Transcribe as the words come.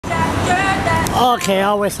Okay,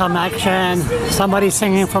 always some action. Somebody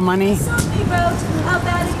singing for money.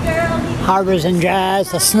 Harvest and Jazz,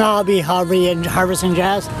 the snobby Harvest and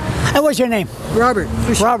Jazz. And what's your name? Robert.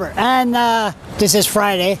 Robert. And this is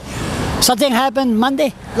Friday. Something happened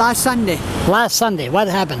Monday? Last Sunday. Last Sunday. What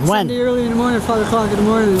happened? When? Sunday early in the morning, 5 o'clock in the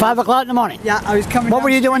morning. 5 o'clock in the morning? Yeah, I was coming What were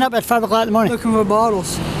you doing up at 5 o'clock in the morning? Looking for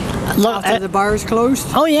bottles. After the bars closed.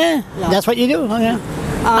 Oh yeah. That's what you do? Oh yeah.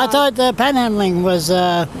 I thought panhandling was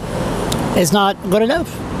is not good enough.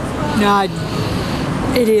 No,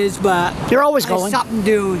 it is, but you're always going. Something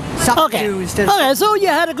doing. Something to do instead of... Okay, so you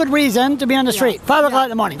had a good reason to be on the street. 5 o'clock in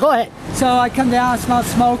the morning. Go ahead. So I come down, smelled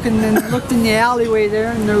smoke, and then looked in the alleyway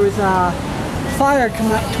there, and there was a fire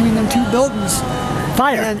coming up between them two buildings.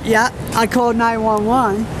 Fire? And yeah, I called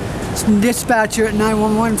 911. Some dispatcher at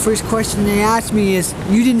 911, first question they asked me is,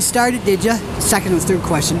 you didn't start it, did you? Second or third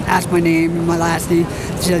question, asked my name and my last name.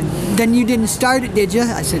 They said, then you didn't start it, did you?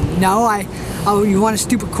 I said, no. Oh, you want a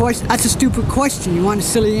stupid question? That's a stupid question. You want a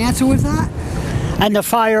silly answer with that? And the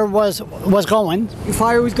fire was going. The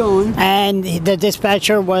fire was going. And the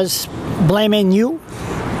dispatcher was blaming you?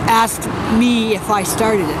 Asked me if I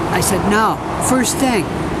started it. I said, no. First thing.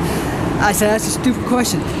 I said, that's a stupid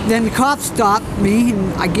question. Then the cops stopped me,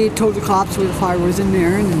 and I told the cops where the fire was in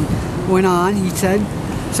there, and went on, he said.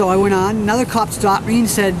 So I went on. Another cop stopped me and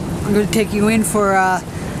said, I'm going to take you in for,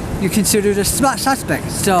 you're considered a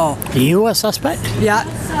suspect. So. You a suspect? Yeah.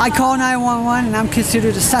 I call 911, and I'm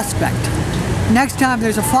considered a suspect. Next time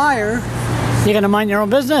there's a fire. You're going to mind your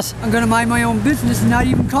own business? I'm going to mind my own business and not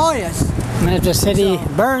even call you. And if the city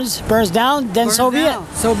burns down, then so be it.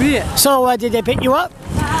 So be it. So did they pick you up?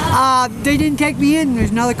 They didn't take me in.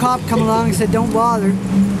 There's another cop come along and said, don't bother.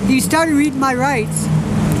 He started reading my rights.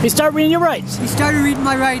 He started reading your rights? He started reading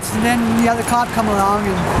my rights, and then the other cop come along,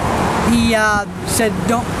 and he said,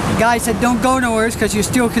 the guy said, don't go nowhere because you're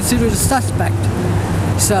still considered a suspect.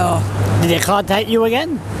 So. Did they contact you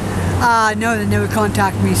again? No, they never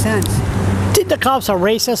contacted me since. Did the cops are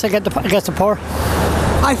racist against the poor?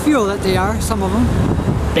 I feel that they are, some of them.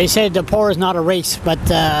 They say the poor is not a race, but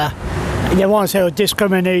they want to say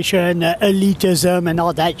discrimination, elitism, and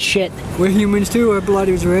all that shit. We're humans too, our blood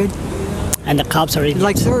is red. And the cops are idiots.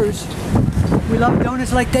 Like sirs. We love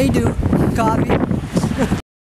donuts like they do, coffee.